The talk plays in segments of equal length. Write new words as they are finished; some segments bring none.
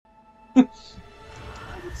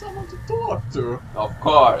Someone to talk to. Of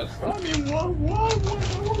course. I mean, what?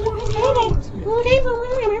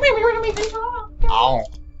 Ow.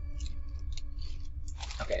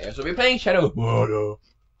 Okay, so we're playing Shadow of Mordor.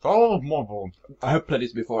 I have played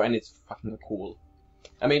this before and it's fucking cool.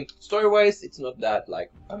 I mean, story-wise, it's not that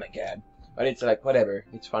like, oh my god. But it's like, whatever,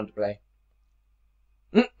 it's fun to play.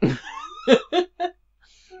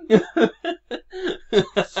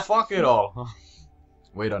 Fuck it all.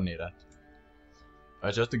 We don't need that.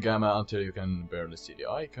 Adjust the gamma until you can barely see the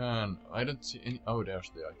icon. I don't see any. Oh, there's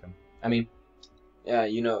the icon. I mean, yeah,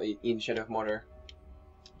 you know, in Shadow of Mordor,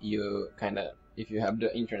 you kinda, if you have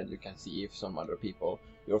the internet, you can see if some other people,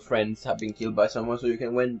 your friends, have been killed by someone, so you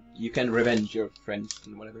can revenge your friends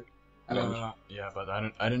and whatever. Yeah, but I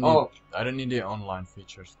don't need the online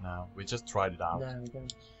features now. We just tried it out.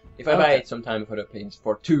 If I buy it sometime for the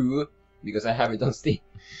PS4 2, because I have it on Steam.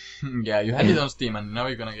 Yeah, you had it on Steam, and now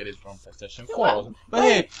you're gonna get it from PlayStation 4. But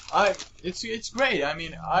hey, it's great. I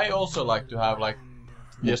mean, I also like to have like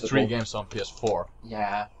PS3 games on PS4.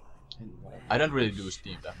 Yeah. I don't really do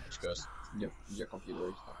Steam that much, because your computer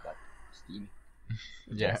is not that Steam.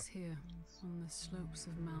 Yeah. It is here, on the slopes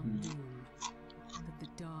of Mount Doom, that the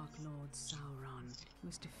Dark Lord Sauron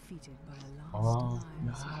was defeated by a last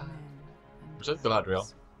alliance of men. Was that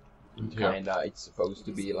Galadriel? Kinda, it's supposed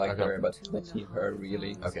to be like her, but let's see her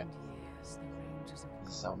really. Okay.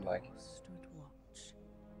 Sound like. Stood watch,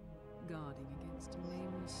 guarding against a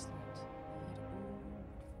nameless threat they had all but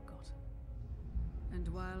forgotten. And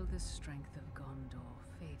while the strength of Gondor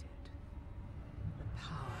faded, the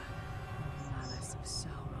power and malice of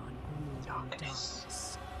Sauron grew in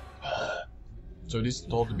darkness. So this is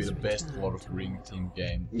thought to be the best Lord of the Rings team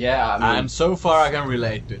game. Yeah, I mean, and so far I can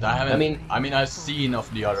relate to it. I haven't. I mean, I've seen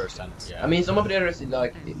of the others, and yeah. I mean, some of the others,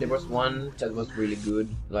 like there was one that was really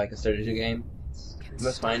good, like a strategy game. It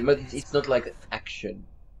was fine, but it's not like action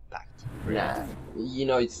packed. Nah, you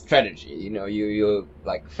know, it's strategy. You know, you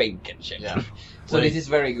like think and shit. Yeah. So this is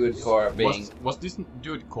very good for being. Was this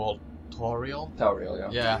dude called Toriel? Toriel,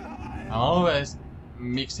 yeah. Yeah. I'm always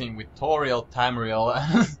mixing with Toriel, Tamriel.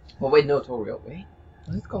 Oh wait, no, Toriel. Wait,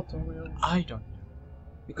 what is it called Toriel? I don't know.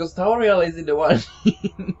 Because Toriel is the one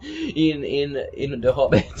in the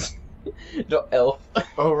Hobbit, the elf.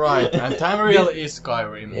 Oh right, and Tamriel is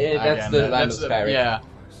Skyrim. Yeah, that's again. the land of Skyrim. Yeah.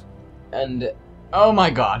 And oh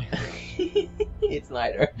my god. it's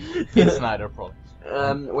neither. It's neither probably.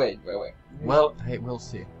 Wait. Well, hey, we'll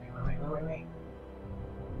see. Wait.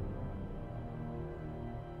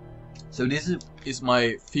 So this is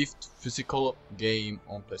my 5th physical game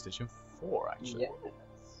on PlayStation 4, actually. Yes.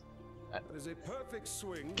 That is a perfect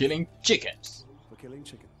swing Killing chickens. for killing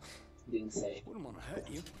chicken. Didn't say. Wouldn't want to hurt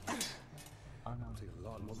you. Oh no. I'll take a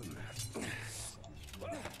lot more than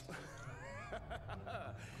that.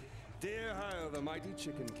 Dear Hyle, the mighty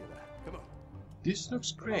chicken killer. Come on. This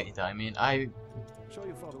looks great. I mean, Show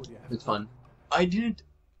your father what you have. It's fun. I didn't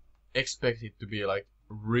expect it to be like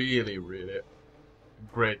really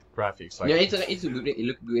great graphics. Like, Yeah, it's good. It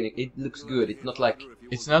looks good. It looks good. It's not like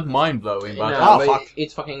it's not mind blowing, but no, but fuck.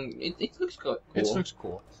 it's fucking. It looks cool. It looks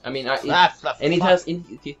cool. I mean, And it has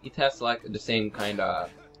like the same kind of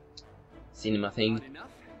cinema thing,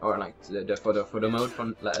 or like the photo mode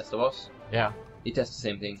from Last of Us. Yeah. It has the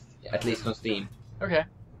same thing, at least on Steam, Okay.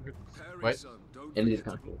 Wait. and it is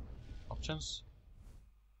kind of cool. Options.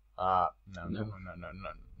 No,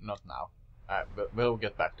 not now. But we'll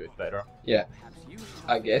get back to it later. Yeah,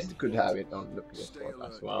 I guess it could have it on the PS4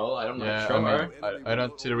 as well. I'm not Yeah, sure. I mean, I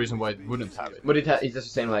don't see the reason why it wouldn't have it. But it's just the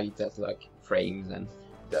same, like it has like frames and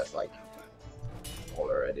that's like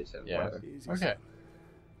color edits and Yeah. whatever. Okay.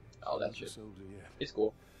 All that shit. Soldier, yeah. It's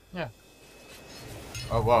cool. Yeah.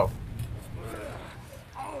 Oh wow.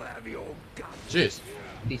 I'll have your gun. Jeez.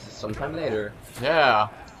 This is sometime later. Yeah.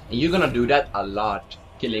 And you're gonna do that a lot.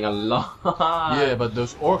 Killing a lot. Yeah, but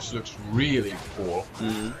those orcs looks really cool.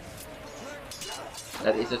 Mm.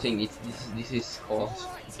 That is the thing. This is called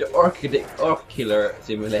the orc killer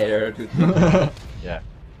simulator. Yeah.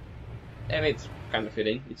 And it's kind of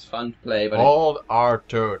fitting. It's fun to play, but Old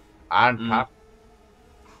Arthur and Pap.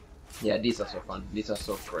 yeah, these are so fun. These are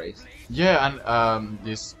so crazy. Yeah, and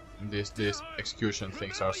these execution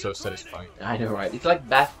things are so satisfying. I know, right? It's like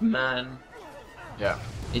Batman. Yeah.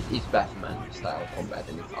 It is Batman style combat,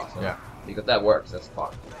 and it's awesome. Yeah. Because that works as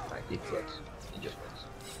fun. Like it works. It just works.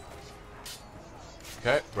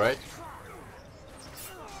 Okay, right.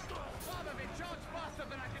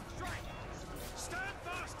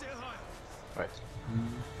 Right.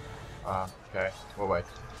 Okay. Well, wait.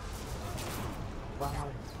 Wow,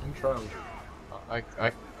 I'm trying.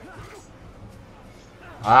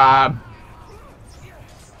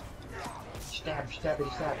 Stab, stab,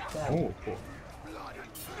 stab, stab. Oh, cool.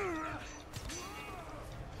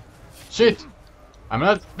 Shit! I'm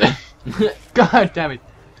not. God damn it!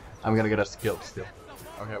 I'm gonna get a skill still.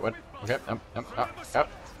 Okay, what? Okay, yep.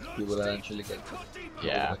 You will eventually get it.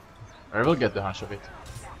 Yeah, I will get the hunch of it.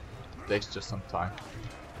 Takes just some time.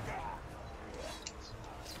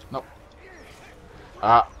 Nope.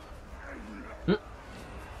 Ah.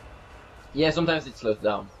 Yeah, sometimes it slows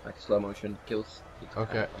down, like slow motion kills. It's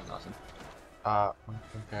Okay. awesome.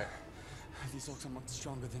 Okay. These orcs are much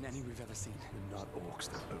stronger than any we've ever seen. They're not orcs,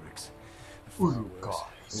 they're Uruks. Ooh,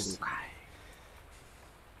 guys.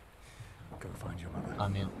 Go find your mother. I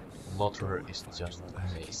mean, Mordor is just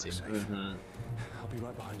amazing. I'll be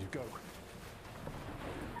right behind you. Go.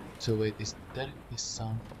 So wait, is that his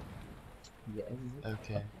son? Yeah.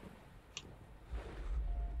 Okay.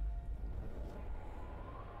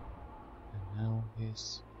 And now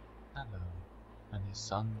he's alone, and his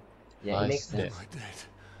son Yeah, it makes lies sense. dead. Dead.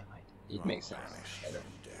 It makes sense.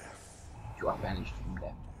 You are banished from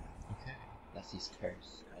death. Okay. That's his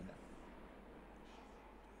curse, kind of.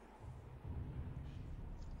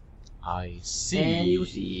 I see. And you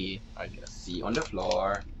see, I guess. see on the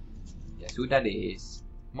floor. Guess who that is?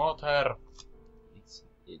 Mordor. It's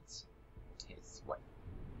his wife.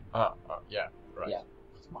 Yeah, right. Yeah.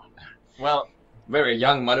 Well, Very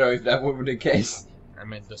young mother, if that were the case. I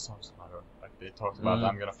mean, the son's mother. Like they talked about,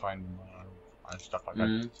 I'm gonna find and stuff like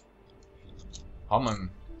that. Hammond.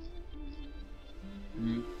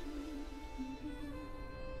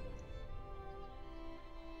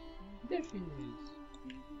 There she is.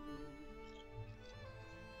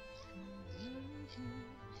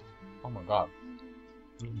 Oh my god.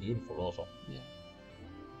 Beautiful also. Yeah.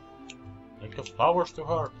 Take those flowers to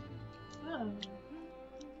her.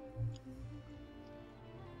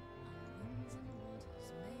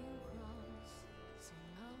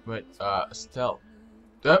 Wait, stealth.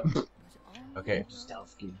 Okay,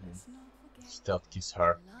 Stealth kill him. stealth kiss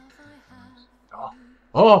her.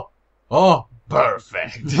 Oh,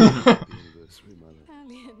 perfect. Anniversary, mother.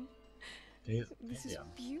 Alien, this is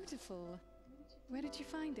beautiful. Where did you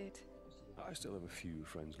find it? I still have a few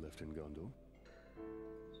friends left in Gondor.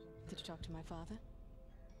 Did you talk to my father?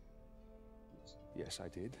 Yes, I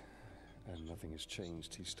did. And nothing has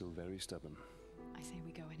changed. He's still very stubborn. I say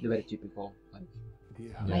we go The very anyway. typical. Like,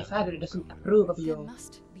 Yeah. my father doesn't approve of There your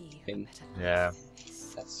must be a thing. better Yeah. life than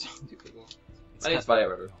this. That's so typical. But it's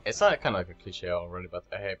whatever. It's not kind of like a cliche already, but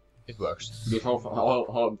hey, it works. This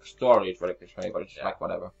whole story is very cliche, but it's Yeah. like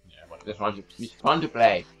whatever. Yeah, whatever. It's fun to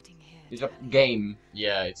play. Hiding here. It's a game.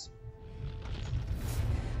 Yeah, it's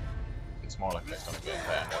more like based on the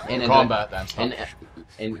gameplay And combat and stuff.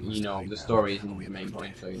 And you know the story isn't the main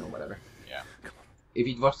point, so you know whatever. Yeah. If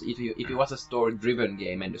it was a story-driven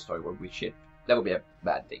game and the story were with shit, that would be a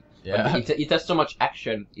bad thing. Yeah. But it has so much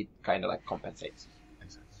action, it kind of like compensates.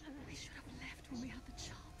 We should have left when we had the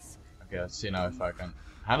chance. Okay, let's see now if I can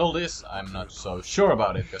handle this. I'm not so sure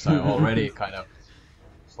about it because I already kind of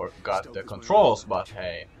forgot the controls, but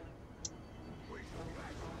hey.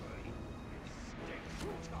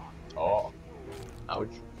 Oh. Ouch.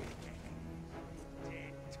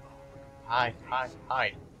 Hide.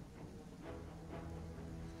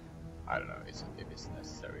 I don't know if it's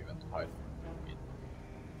necessary even to hide.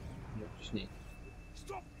 You just need.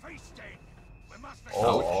 Stop feasting! We must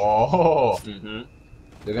Oh.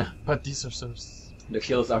 But These are so. the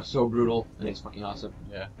kills are so brutal, and it's fucking awesome.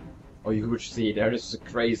 Yeah. Oh, you would see, there's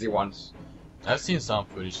crazy ones. I've seen some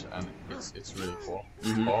footage and it's really cool.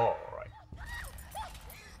 Oh, right.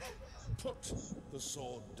 Put the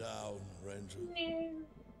sword down, Ranger.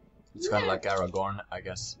 It's kind of like Aragorn, I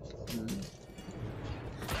guess.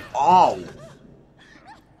 Oh!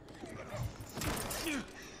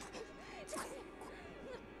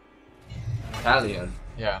 Italian.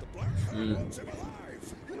 Yeah.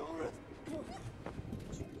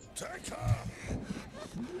 Take her!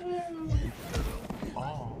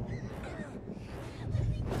 Oh.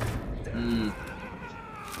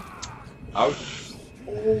 Ouch.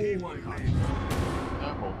 That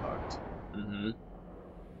whole part.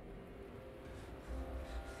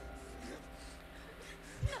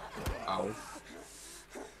 Ow.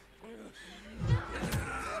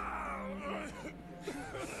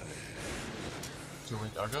 So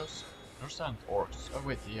wait, are those aren't orcs? Oh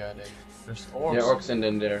wait, yeah, there's orcs. There are orcs and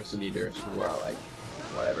then there's leaders who are like,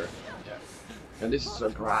 whatever. Yeah. And this is a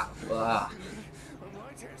graph. Ah.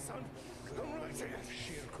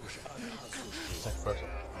 Check first.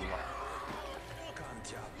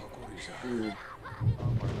 Mm.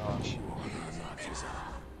 Oh my gosh.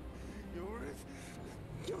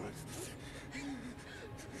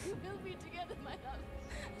 We'll be together, my love.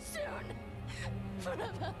 Soon.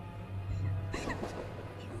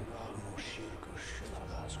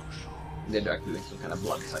 They're doing some kind of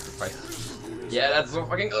blood sacrifice. Yeah, that's so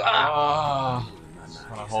fucking. Ah! I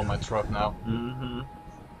wanna hold my throat now. Mm-hmm.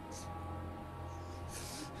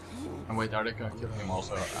 And wait, are they gonna kill him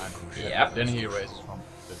also? And Yep. then he raises from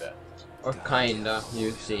the dead. Or kinda,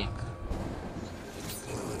 you see.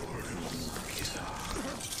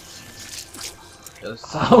 Those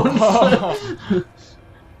sounds.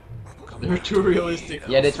 They're too realistic.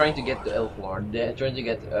 Yeah, they're trying to get the Elf Lord. They're trying to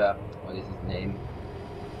get what is his name?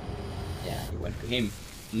 Yeah, he went to him.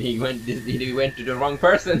 He went to the wrong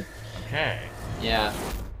person. Okay. Yeah,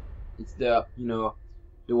 it's the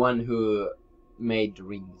the one who made the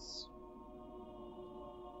rings.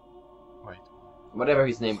 Wait. Whatever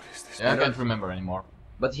his name. Yeah, I can't remember anymore.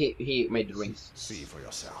 But he made the rings. See for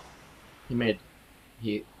yourself. He made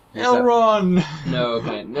he's a- Elrond! No,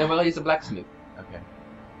 okay. No, well, he's a blacksmith. Okay.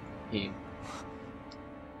 He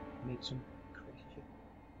made some crazy shit.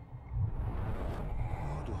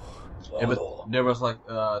 Yeah, but there was like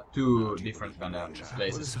two different kind of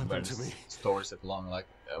places happened where to the me? stories set along. Like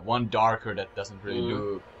one darker that doesn't really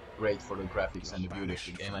do great for the graphics and the beauty of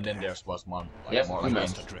the game, and then there was one like Yes, more you like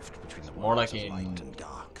must. more like in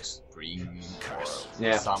spring or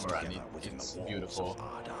Yeah. summer, and it's beautiful.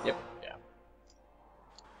 Yep. Yeah.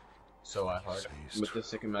 So I heard. But the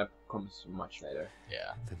second map comes much later.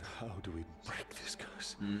 Yeah. Then how do we break this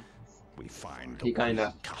curse? Mm. We find He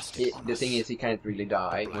kinda. The thing is, he can't really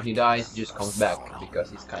die. When he dies, he just comes back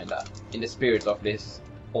because he's kinda in the spirit of this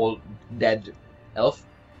old dead elf.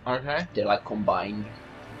 Okay. They're like combined,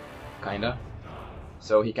 kinda.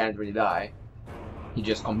 So he can't really die. He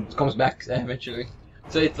just comes back eventually.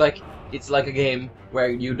 So it's like a game where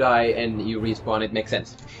you die and you respawn. It makes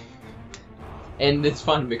sense. And it's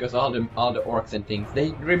fun because all the orcs and things,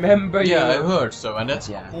 they remember you. Yeah, I heard so, and that's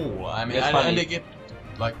Yeah. cool. I mean, That's and, funny. and they get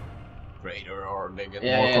like greater, or they get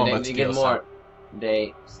more Yeah, combat they get skills. more.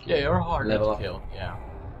 They Yeah, you're hard level to up. kill. Yeah.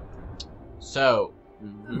 So,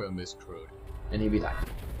 Mhm. I'm gonna be screwed. And he'll be like,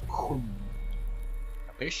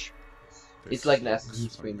 A fish? it's like last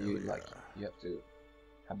screen. You have to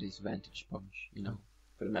have this vantage punch,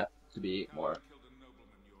 for the map to be more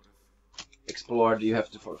explored. You have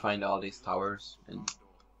to find all these towers, and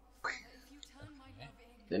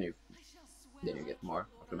then you get more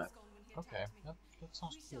of the map. Okay, that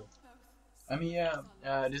sounds cool. I mean,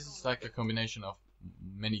 yeah, this is like a combination of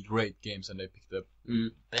many great games, and they picked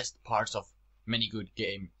the best parts of many good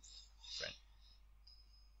games.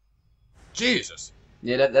 Jesus!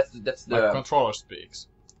 Yeah, that's My the controller speaks.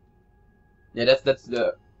 that's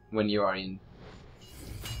the when you are in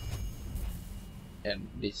and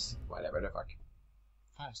this whatever the fuck.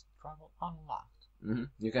 Fast travel unlocked.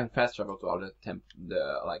 You can fast travel to all the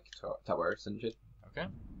towers and shit. Okay.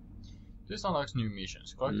 This unlocks new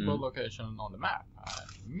missions. Collectible location on the map.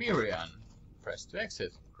 Miriam. Press to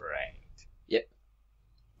exit. Great. Yep.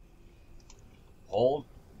 Hold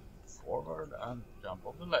forward and jump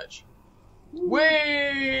off the ledge.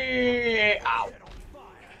 Way! Ow!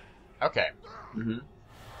 Okay.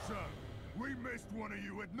 So, we missed one of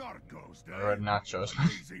you at Narcos, I read nachos.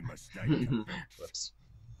 Easy mistake. Whoops.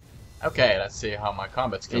 Okay, let's see how my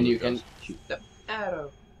combat skill And you goes. can shoot the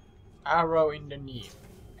arrow. Arrow in the knee.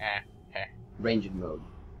 Ranged mode.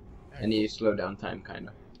 And you slow down time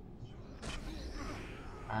kinda.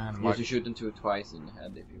 And You my... have to shoot them twice in the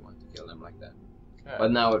head if you want to kill them like that. Okay.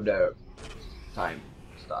 But now the time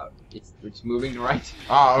stop. It's moving right.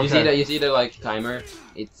 Ah, okay. You see the timer.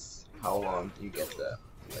 It's how long you get the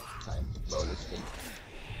time bonus thing.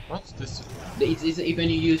 What's this? It's when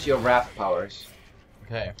you use your wrath powers.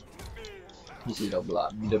 Okay. You see the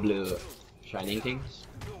blue shining things.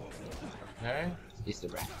 Okay. It's the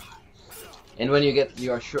wrath. And when you get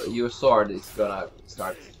your sword, it's gonna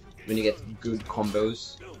start. When you get good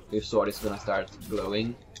combos, your sword is gonna start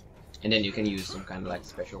glowing, and then you can use some kind of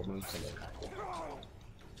special moves and then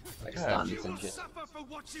stuns and shit.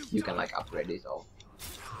 You can upgrade these all.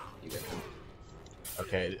 You get them.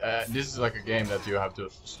 Okay, this is like a game that you have to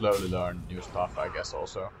slowly learn new stuff, I guess,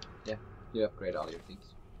 also. Yeah, you upgrade all your things.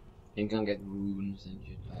 You can get runes and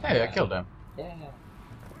shit. Hey, I killed them. Yeah.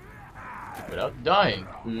 Without dying.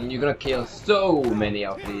 You're gonna kill so many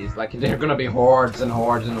of these. They're gonna be hordes and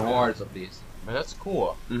hordes and hordes of these. But that's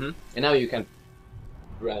cool. And now you can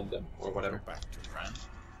grab them or whatever.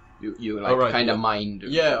 You right, kind of yeah. mind.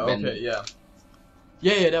 Yeah, bend. okay, yeah.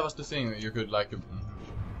 Yeah, that was the thing. You could mind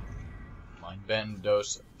bend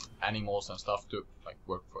those animals and stuff to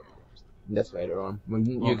work for you. That's later on. When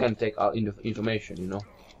you can take out information,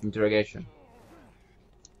 interrogation.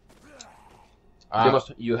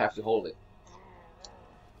 You have to hold it.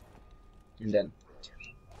 And then.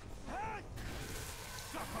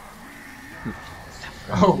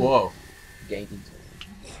 Oh, whoa. gain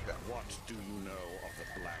insight. What do you know of the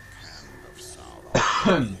Black Hand of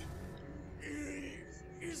Sauron?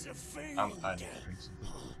 He is a fiend I need to drink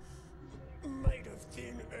something. made of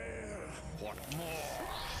thin air. What more?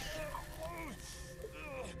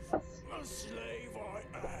 A slave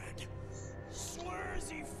I had swears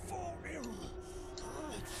he fought him.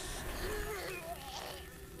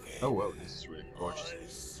 Oh wow, this is really gorgeous. I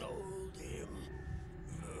sold him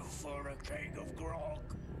for a keg of grog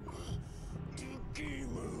to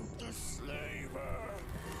Gimu the slaver.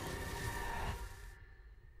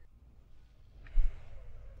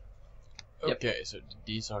 Yep. Okay, so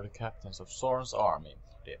these are the captains of Sauron's army.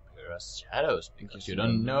 They appear as shadows because you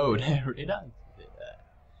don't know their identity.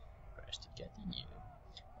 First, getting you.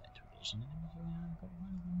 Tradition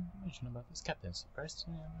information about these captains. First,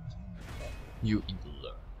 you need to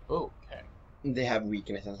learn. Okay. They have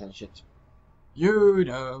weaknesses and shit. You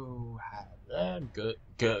know how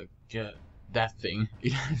that thing.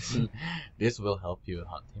 This will help you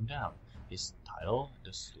hunt him down. His title,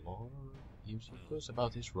 the Slaughter, gives you clues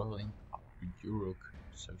about his role in Uruk.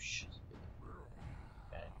 So shit.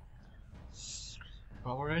 Okay.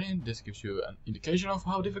 Power rating. This gives you an indication of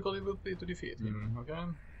how difficult it will be to defeat him. Okay.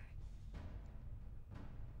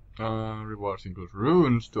 Rewards include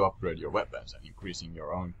runes to upgrade your weapons and increasing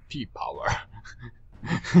your own P power.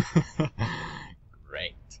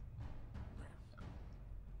 Great.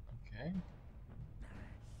 Okay.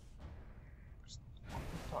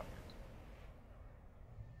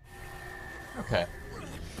 Okay.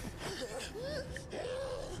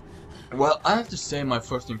 Well, I have to say my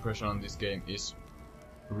first impression on this game is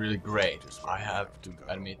really great. I have to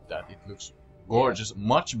admit that it looks gorgeous,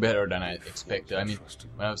 much better than I expected. I mean,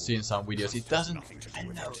 when I've seen some videos, it doesn't, I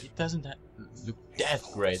know, it doesn't look that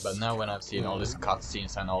great, but now when I've seen all these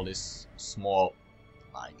cutscenes and all these small,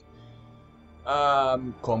 like,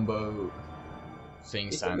 combo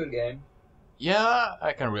things, It's a good game. yeah,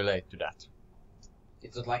 I can relate to that.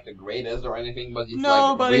 It's not like the greatest or anything, but it's No,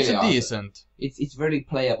 like but really it's a awesome. decent. It's very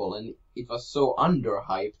playable, and it was so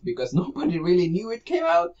underhyped because nobody really knew it came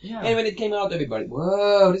out. Yeah. And when it came out, everybody,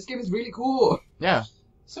 whoa, this game is really cool. Yeah.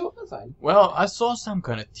 So that's fine. Well, I saw some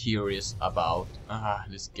kind of theories about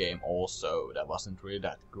this game also that wasn't really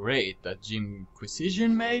that great that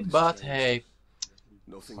Jimquisition made, but hey,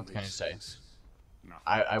 Nothing what can you say? makes sense.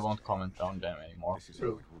 I won't comment on them anymore. This is how it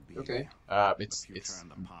will be. Okay. It's A future and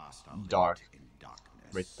the past are dark lived in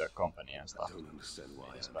darkness. with the company and I stuff. don't understand why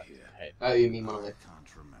Yes, I'm but here. hey. Oh, you mean Monolith? I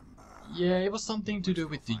can't remember. Yeah, it was something to do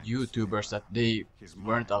with the YouTubers that they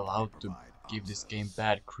weren't allowed to give this game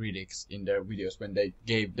bad critics in their videos when they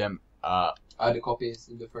gave them The copies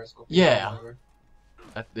in the first copy. Yeah. or whatever.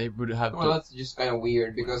 that they would have Well, to. that's just kind of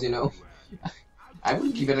weird because, you know, I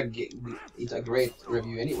would give it it's a great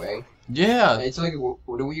review anyway. Yeah, It's like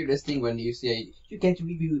the weirdest thing when you say you can't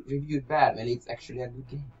review it bad when it's actually a good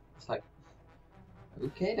game. It's like,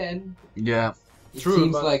 okay then. yeah. It True,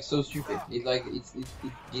 seems but- like so stupid. It's like it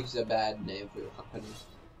gives a bad name for your company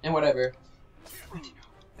and whatever.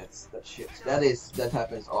 That's shit. That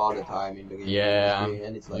happens all the time in the game Yeah, industry,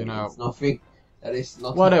 and it's like you know, it's nothing. That is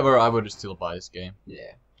not Whatever, I would still buy this game.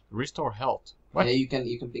 Yeah. Restore health. What? Yeah, you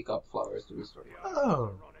can pick up flowers to restore your health.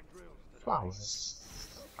 Oh, flowers.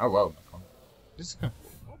 Oh wow. This is kind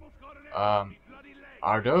of cool.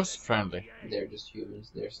 Are those friendly? They're just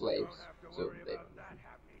humans. They're slaves. So they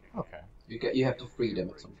Okay. you have to free them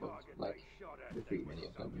at some point. Like you free many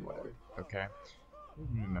of them or whatever. Okay.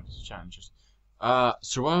 Remember the challenges.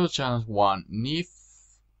 Survival challenge 1.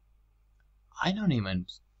 I don't even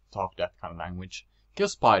talk that kind of language. Kill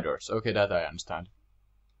spiders. Okay, that I understand.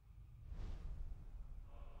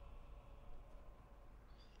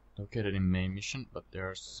 Located in main mission, but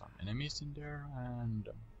there's some enemies in there, and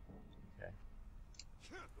okay.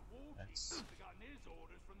 That's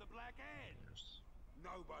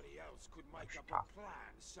Nobody else could make up Stop. a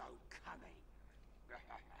plan so cunning.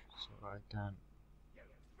 so I can.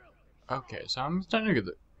 Okay, so I'm trying to get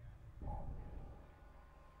the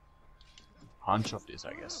hunch of this,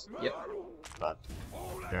 I guess. Yep. But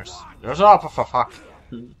there's oh for fuck.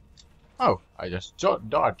 Oh, I just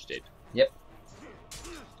dodged it. Yep.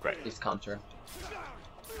 Great. It's counter.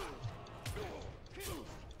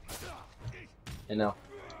 And now.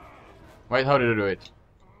 Wait, how did I do it?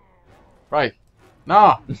 Right.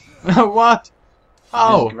 No. What?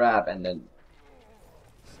 How? Just grab and then.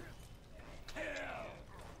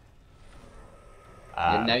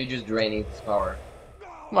 And now you just drain its power.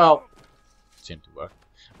 Well, seemed to work.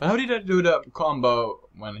 But how did I do the combo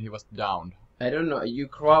when he was downed? I don't know. You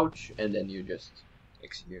crouch and then you just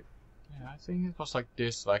execute. Yeah, I think it was like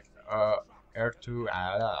this. Like R2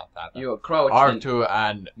 and You crouch. R2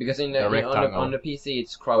 and Because the on rectangle. the PC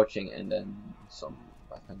it's crouching and then some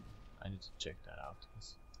button. I need to check that out.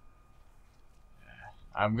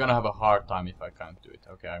 I'm gonna have a hard time if I can't do it.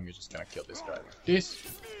 Okay, I'm just gonna kill this guy like this.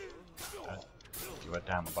 I don't give a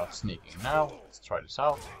damn about sneaking now. Let's try this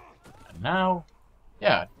out. And now,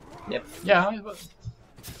 yeah. Yep. Yeah, I will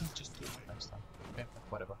just do it next time. Okay,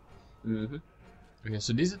 whatever. Okay,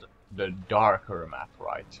 so this is the darker map,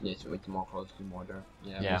 right? Yes, it's more close to Mordor.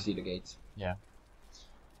 Yeah, Yeah. you see the gates. Yeah.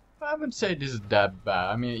 I wouldn't say this is that bad.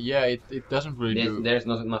 I mean, yeah, it doesn't really do... There's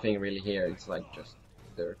nothing really here. It's like just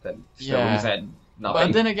dirt and Yeah. stones and nothing.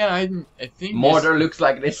 But then again, I think Mordor looks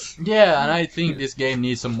like this. Yeah, and I think this game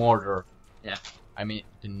needs some Mordor. Yeah. I mean,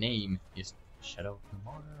 the name is Shadow of the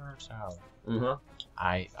Mordor, so...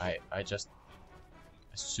 I just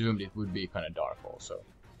assumed it would be kind of dark also.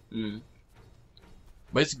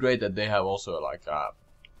 But it's great that they have also like a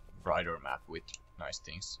brighter map with nice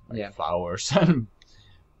things like flowers and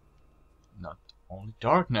not only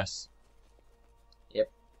darkness.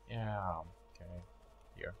 Yep. Yeah. Okay.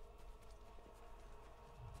 Here.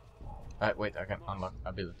 Wait, I can unlock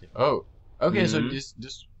ability. Oh. Okay, so this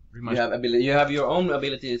reminds You have ability. You have your own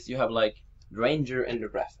abilities. You have like Ranger and the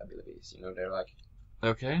Wrath abilities. You know, they're like.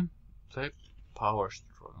 Okay. Play power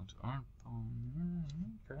strong to earn.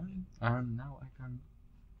 Okay. And now I can.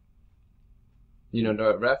 You know,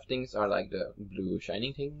 the Wrath things are like the blue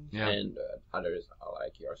shining things, Yeah. and others are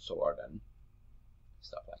like your sword and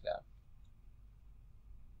stuff like that.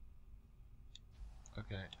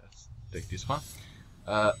 Okay, let's take this one.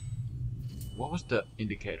 What was the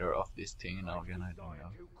indicator of this thing now again? I don't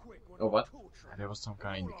know. Oh, what? There was some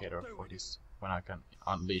kind of indicator for this when I can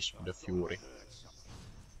unleash the fury.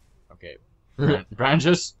 Okay,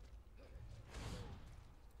 branches.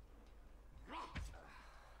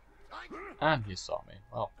 And he saw me.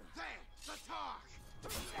 Well.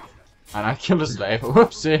 And I killed a slave.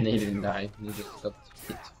 Whoopsie. He didn't die. He just got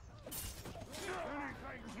hit.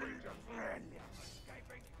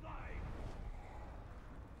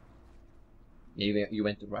 Yeah, you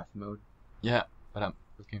went to Wrath mode. Yeah, but I'm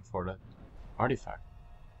looking for the artifact.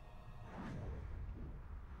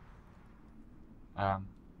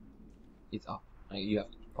 It's up. You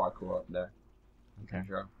have to parkour up there. Okay.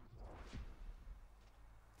 Sure.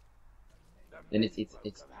 Then it's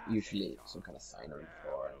usually some kind of sign on the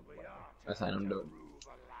floor, a sign on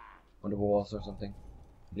the walls or something.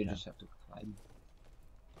 You just have to climb.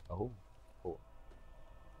 Oh, cool.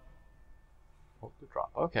 Hold the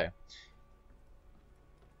drop. Okay.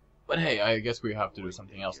 But hey, I guess we have to do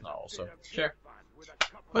something else now also. Sure.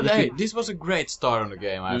 But hey, this was a great start on the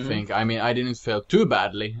game, I think. I mean, I didn't fail too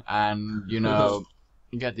badly, and, you know,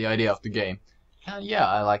 you get the idea of the game. And yeah,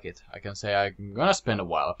 I like it. I can say I'm gonna spend a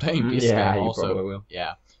while playing this Yeah, game you also. probably will.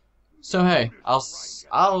 Yeah. So hey,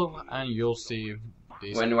 I'll and you'll see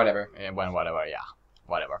this When whatever. when whatever, yeah.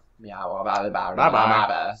 Whatever. Yeah, blah, blah, blah, Bye blah, bye.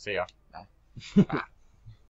 blah. See ya. Bye.